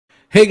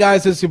Hey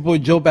guys, it's your boy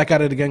Joe back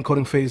at it again,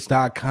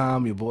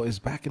 CodingPhase.com. Your boy is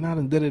backing out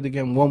and did it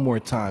again one more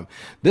time.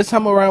 This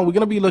time around, we're going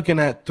to be looking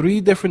at 3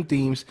 different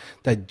themes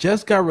that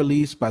just got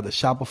released by the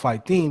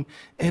Shopify theme,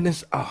 and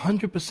it's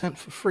 100%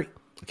 for free.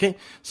 Okay,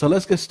 so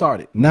let's get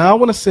started. Now, I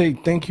want to say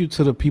thank you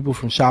to the people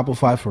from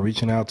Shopify for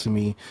reaching out to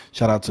me.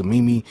 Shout out to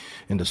Mimi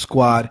and the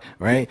squad,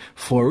 right,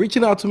 for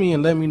reaching out to me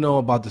and letting me know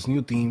about this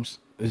new themes.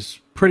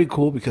 It's pretty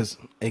cool because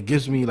it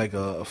gives me like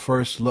a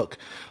first look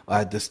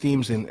at the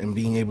themes and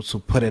being able to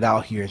put it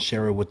out here and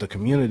share it with the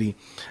community.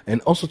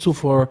 And also too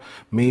for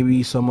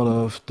maybe some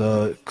of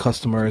the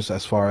customers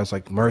as far as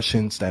like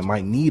merchants that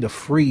might need a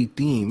free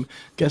theme.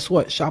 Guess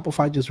what?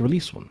 Shopify just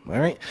released one.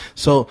 All right.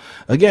 So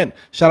again,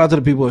 shout out to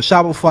the people at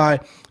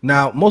Shopify.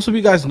 Now, most of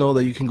you guys know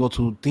that you can go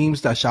to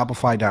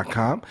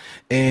themes.shopify.com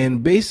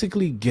and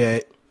basically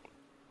get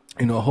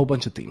a whole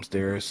bunch of themes.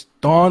 There's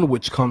Dawn,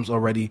 which comes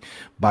already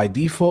by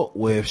default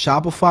with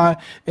Shopify.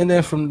 And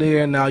then from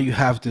there, now you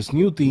have this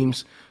new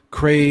themes,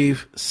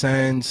 Crave,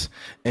 Sense,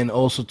 and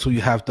also too, you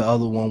have the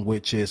other one,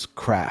 which is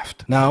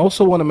Craft. Now, I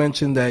also want to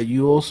mention that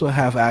you also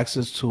have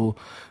access to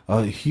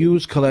a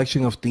huge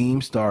collection of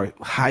themes that are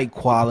high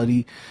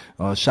quality.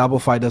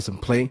 Shopify doesn't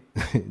play.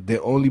 They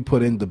only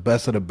put in the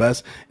best of the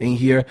best in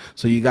here.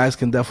 So you guys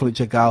can definitely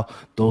check out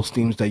those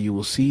themes that you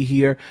will see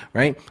here,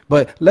 right?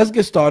 But let's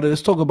get started.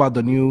 Let's talk about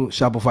the new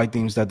Shopify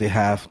themes that they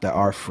have that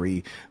are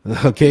free.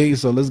 Okay,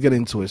 so let's get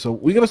into it. So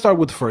we're going to start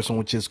with the first one,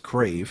 which is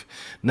Crave.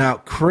 Now,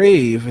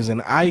 Crave is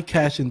an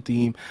eye-catching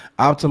theme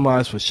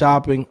optimized for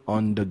shopping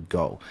on the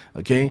go.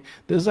 Okay,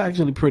 this is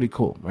actually pretty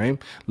cool,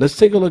 right? Let's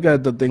take a look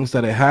at the things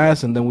that it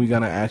has, and then we're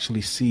going to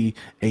actually see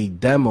a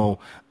demo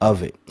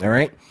of it. All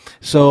right.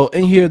 So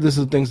in here, this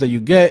is the things that you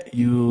get.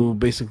 You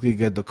basically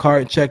get the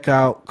cart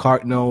checkout,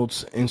 cart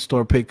notes,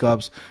 in-store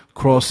pickups,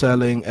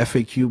 cross-selling,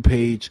 FAQ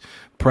page,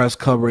 press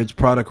coverage,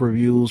 product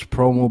reviews,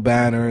 promo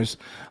banners,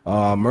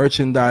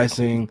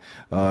 merchandising,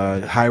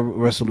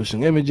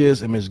 high-resolution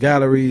images, image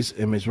galleries,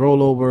 image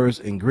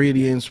rollovers,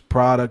 ingredients,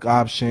 product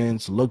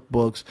options,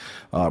 lookbooks,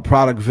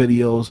 product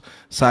videos,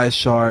 size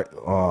chart,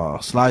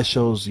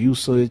 slideshows,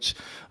 usage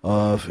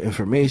of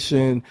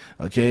information,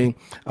 okay,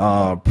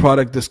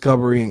 product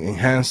discovery,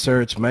 enhanced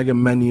search, mega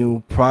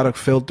menu, product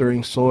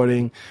filtering,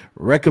 sorting,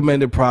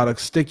 recommended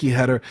products, sticky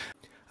header,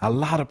 a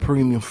lot of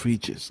premium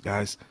features,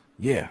 guys.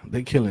 Yeah,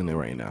 they're killing it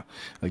right now.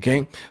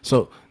 Okay,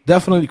 so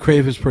definitely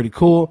Crave is pretty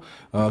cool.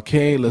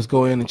 Okay, let's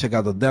go in and check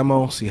out the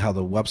demo, see how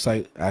the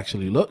website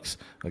actually looks.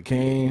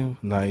 Okay,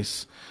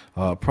 nice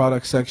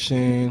product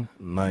section,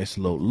 nice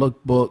little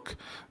lookbook.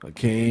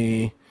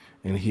 Okay,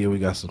 and here we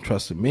got some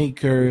trusted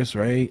makers,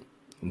 right?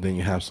 And then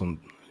you have some,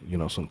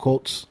 some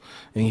quotes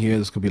in here.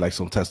 This could be like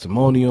some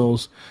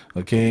testimonials.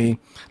 Okay,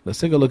 let's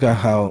take a look at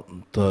how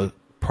the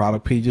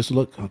product pages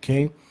look.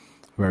 Okay,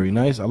 very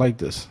nice. I like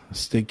this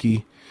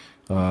sticky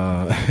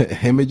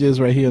images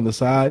right here on the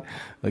side.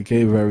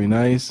 Okay, very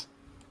nice.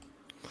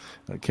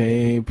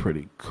 Okay,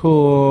 pretty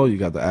cool. You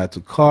got the add to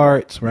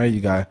carts, right?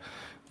 You got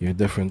your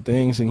different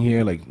things in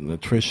here like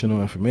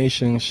nutritional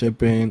information,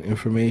 shipping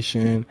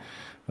information.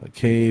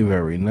 Okay,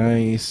 very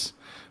nice.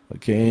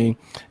 Okay,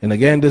 and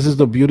again, this is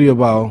the beauty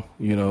about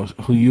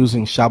who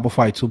using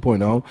Shopify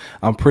 2.0.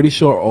 I'm pretty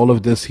sure all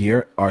of this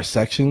here are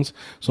sections,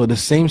 so the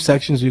same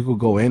sections you could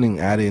go in and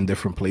add it in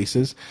different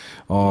places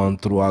on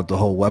throughout the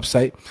whole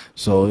website.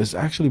 So it's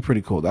actually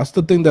pretty cool. That's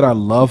the thing that I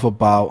love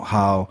about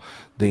how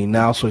they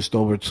now switched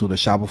over to the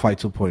Shopify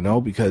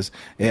 2.0, because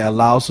it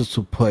allows us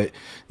to put,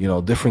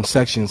 different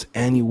sections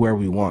anywhere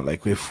we want.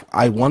 Like if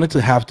I wanted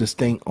to have this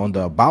thing on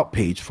the about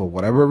page for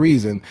whatever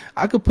reason,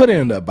 I could put it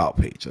in the about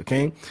page.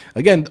 Okay.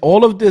 Again,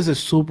 all of this is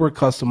super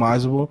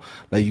customizable.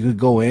 Like you could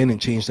go in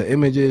and change the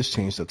images,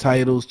 change the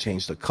titles,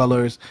 change the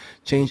colors,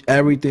 change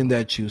everything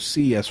that you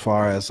see as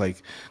far as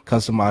like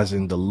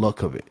customizing the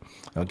look of it.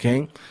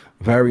 Okay.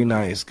 Very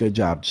nice. Good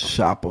job,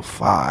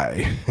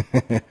 Shopify.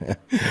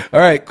 All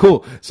right,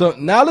 cool. So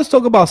now let's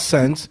talk about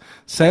Sense.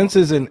 Sense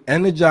is an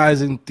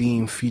energizing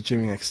theme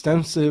featuring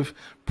extensive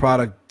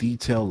product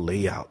detail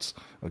layouts.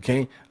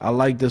 Okay, I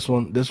like this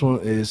one. This one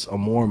is a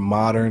more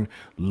modern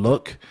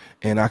look,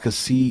 and I could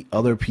see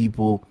other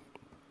people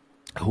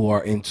who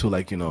are into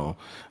like,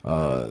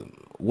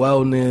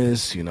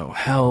 wellness,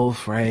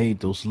 health, right?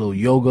 Those little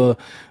yoga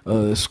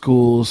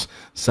schools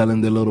selling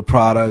their little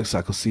products.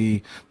 I could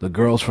see the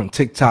girls from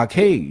TikTok.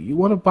 Hey, you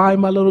want to buy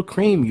my little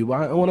cream?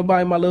 I want to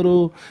buy my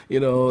little,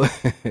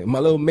 my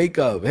little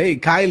makeup. Hey,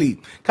 Kylie,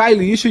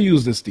 you should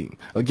use this theme.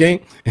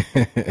 Okay.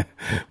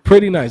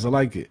 Pretty nice. I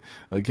like it.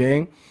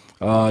 Okay.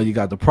 You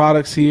got the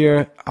products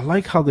here. I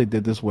like how they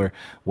did this where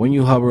when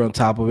you hover on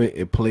top of it,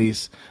 it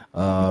plays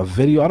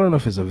video. I don't know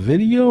if it's a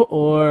video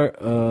or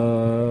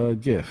a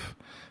GIF.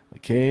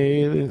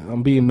 Okay,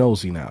 I'm being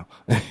nosy now.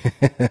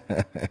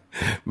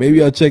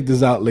 Maybe I'll check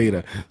this out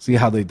later, see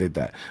how they did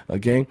that.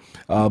 Okay,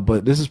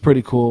 but this is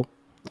pretty cool.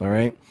 All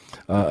right.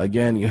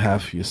 Again, you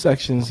have your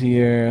sections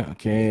here.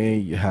 Okay,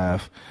 you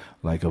have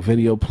like a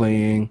video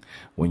playing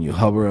when you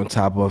hover on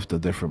top of the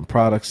different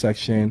product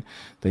section.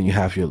 Then you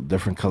have your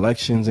different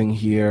collections in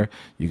here.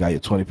 You got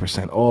your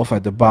 20% off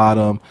at the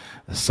bottom.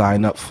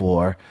 Sign up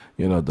for,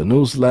 the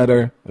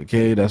newsletter.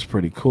 Okay, that's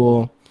pretty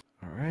cool.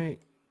 All right,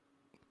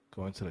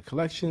 going to the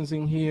collections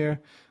in here.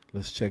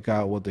 Let's check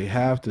out what they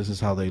have. This is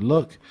how they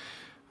look.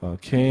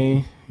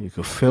 Okay, you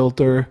can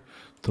filter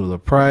through the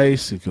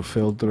price. You can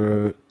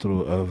filter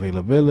through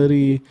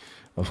availability.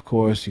 Of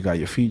course, you got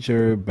your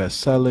feature,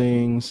 best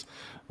sellings,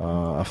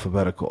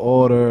 alphabetical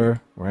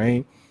order,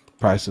 right?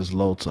 Prices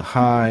low to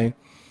high.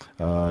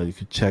 You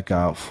can check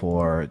out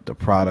for the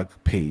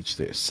product page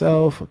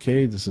itself.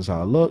 Okay, this is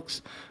how it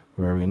looks.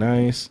 Very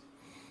nice.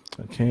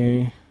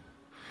 Okay,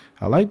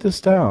 I like this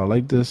style. I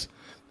like this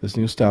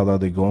new style that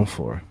they're going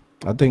for.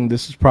 I think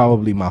this is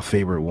probably my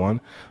favorite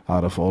one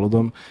out of all of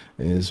them.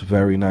 It's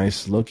very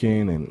nice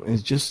looking, and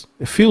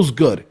it feels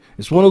good.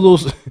 It's one of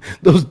those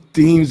those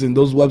themes and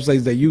those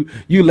websites that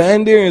you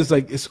land there and it's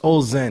like it's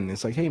all zen.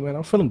 It's like, hey man,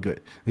 I'm feeling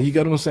good. You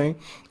get what I'm saying?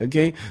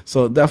 Okay,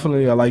 so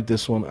definitely I like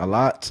this one a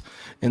lot.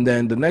 And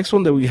then the next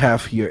one that we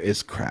have here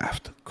is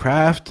Craft.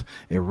 Craft,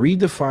 a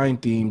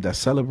redefined theme that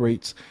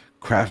celebrates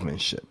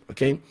craftsmanship.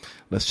 Okay,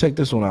 let's check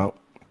this one out.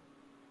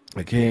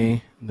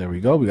 Okay, there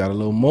we go. We got a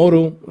little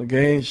modal.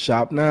 Okay,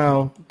 shop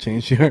now.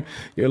 Change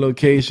your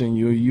location,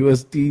 your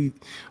USD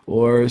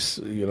or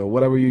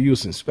whatever you're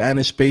using.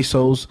 Spanish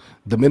pesos,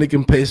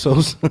 Dominican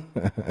pesos.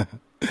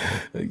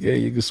 Okay,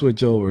 you can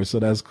switch over, so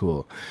that's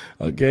cool.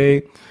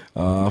 Okay,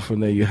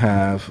 from there you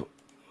have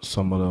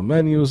some of the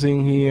menus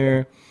in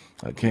here.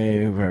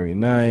 Okay, very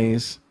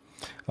nice.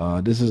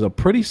 This is a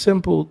pretty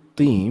simple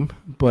theme,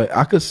 but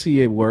I could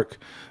see it work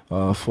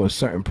for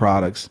certain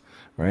products.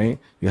 Right,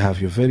 you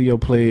have your video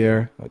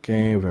player.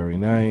 Okay, very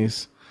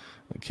nice.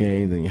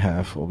 Okay, then you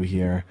have over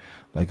here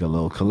like a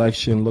little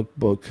collection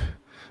lookbook.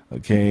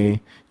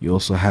 Okay, you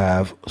also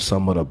have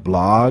some of the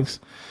blogs.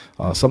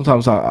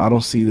 Sometimes I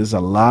don't see this a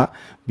lot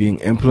being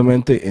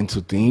implemented into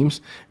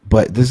themes,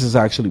 but this is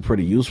actually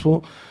pretty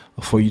useful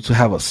for you to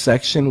have a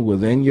section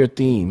within your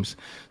themes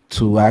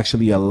to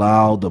actually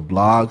allow the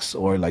blogs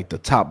or like the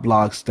top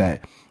blogs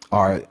that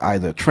are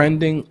either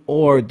trending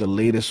or the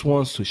latest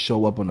ones to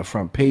show up on the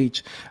front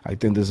page. I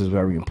think this is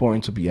very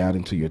important to be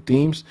adding to your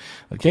themes.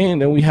 Okay,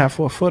 and then we have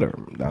for a footer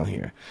down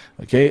here.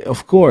 Okay,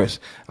 of course,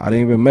 I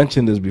didn't even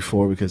mention this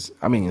before because,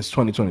 it's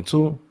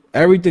 2022.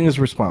 Everything is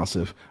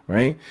responsive,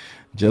 right?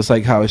 Just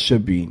like how it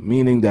should be,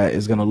 meaning that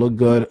it's going to look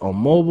good on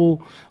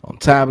mobile, on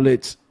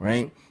tablets,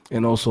 right?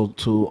 And also,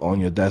 too, on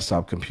your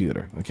desktop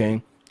computer,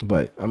 okay?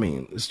 But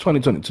it's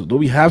 2022. Do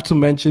we have to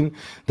mention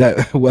that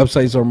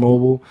websites are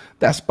mobile?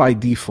 That's by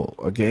default.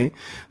 Okay.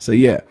 So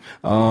yeah.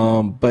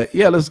 But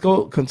yeah, let's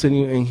go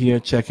continue in here,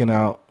 checking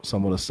out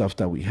some of the stuff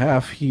that we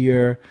have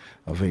here.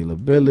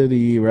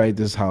 Availability, right?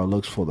 This is how it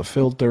looks for the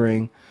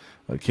filtering.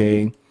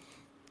 Okay.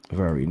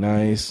 Very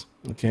nice.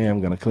 Okay.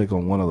 I'm going to click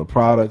on one of the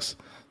products,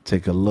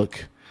 take a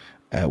look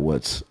at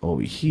what's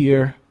over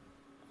here.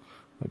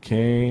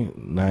 Okay.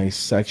 Nice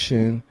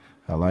section.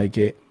 I like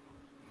it.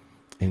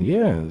 And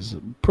yeah, it's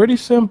pretty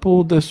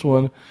simple, this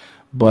one.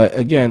 But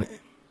again,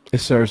 it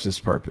serves its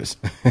purpose.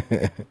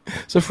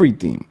 It's a free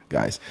theme,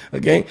 guys.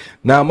 Okay.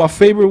 Now, my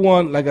favorite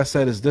one, like I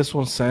said, is this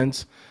one,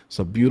 Sense. It's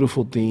a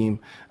beautiful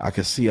theme. I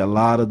could see a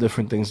lot of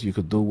different things you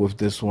could do with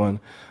this one.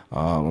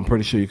 I'm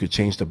pretty sure you could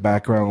change the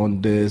background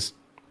on this,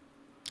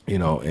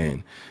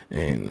 and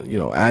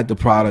add the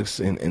products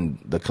and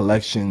the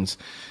collections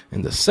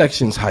and the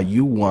sections how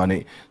you want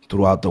it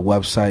throughout the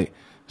website.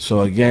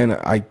 So again,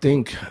 I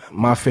think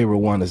my favorite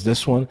one is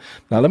this one.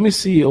 Now let me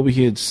see over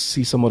here to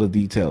see some of the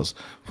details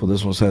for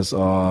this one. It says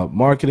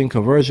marketing,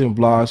 conversion,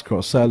 blogs,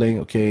 cross-selling,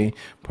 okay,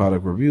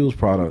 product reviews,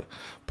 product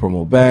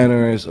promo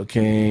banners,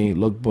 okay,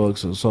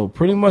 lookbooks. So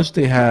pretty much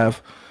they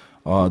have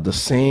the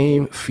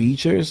same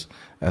features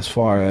as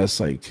far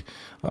as like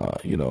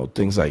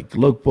things like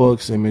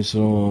lookbooks, image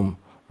zoom,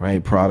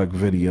 right, product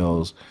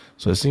videos.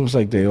 So it seems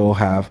like they all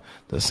have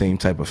the same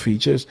type of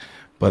features.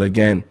 But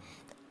again,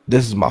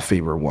 this is my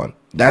favorite one.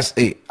 That's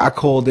it. I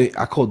called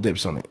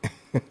dibs on it.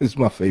 It's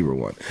my favorite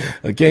one.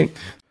 Okay.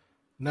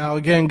 Now,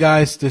 again,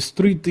 guys, there's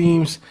 3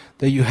 themes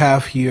that you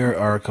have here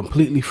are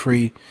completely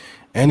free.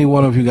 Any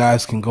one of you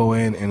guys can go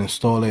in and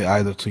install it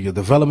either to your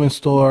development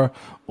store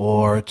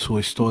or to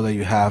a store that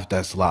you have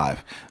that's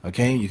live.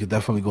 Okay, you could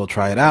definitely go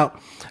try it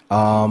out.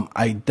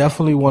 I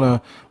definitely want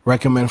to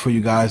recommend for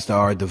you guys that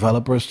are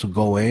developers to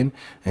go in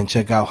and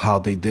check out how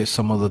they did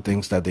some of the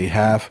things that they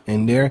have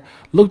in there.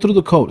 Look through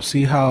the code,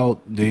 see how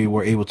they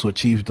were able to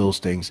achieve those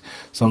things.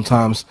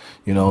 Sometimes,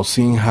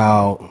 seeing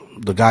how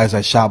the guys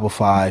at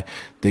Shopify,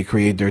 they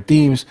create their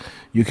themes,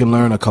 you can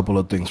learn a couple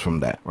of things from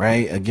that,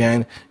 right?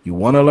 Again, you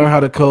want to learn how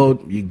to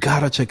code, you got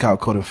to check out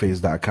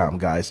CodingPhase.com,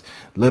 guys.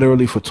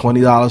 Literally for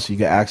 $20, you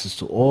get access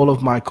to all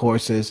of my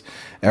courses,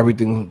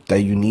 everything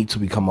that you need to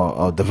become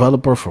a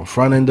developer, from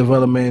front-end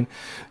development,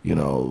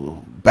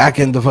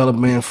 back-end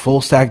development,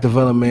 full-stack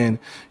development,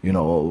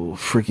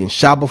 freaking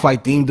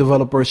Shopify theme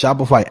developer,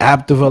 Shopify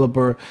app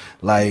developer,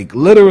 like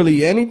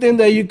literally anything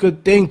that you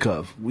could think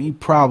of, we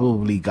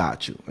probably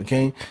got you,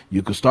 okay?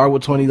 You could start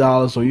with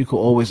 $20, or you could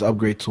always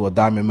upgrade to a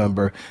diamond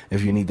member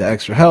if you need the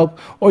extra help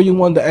or you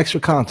want the extra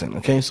content,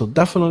 okay? So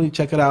definitely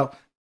check it out.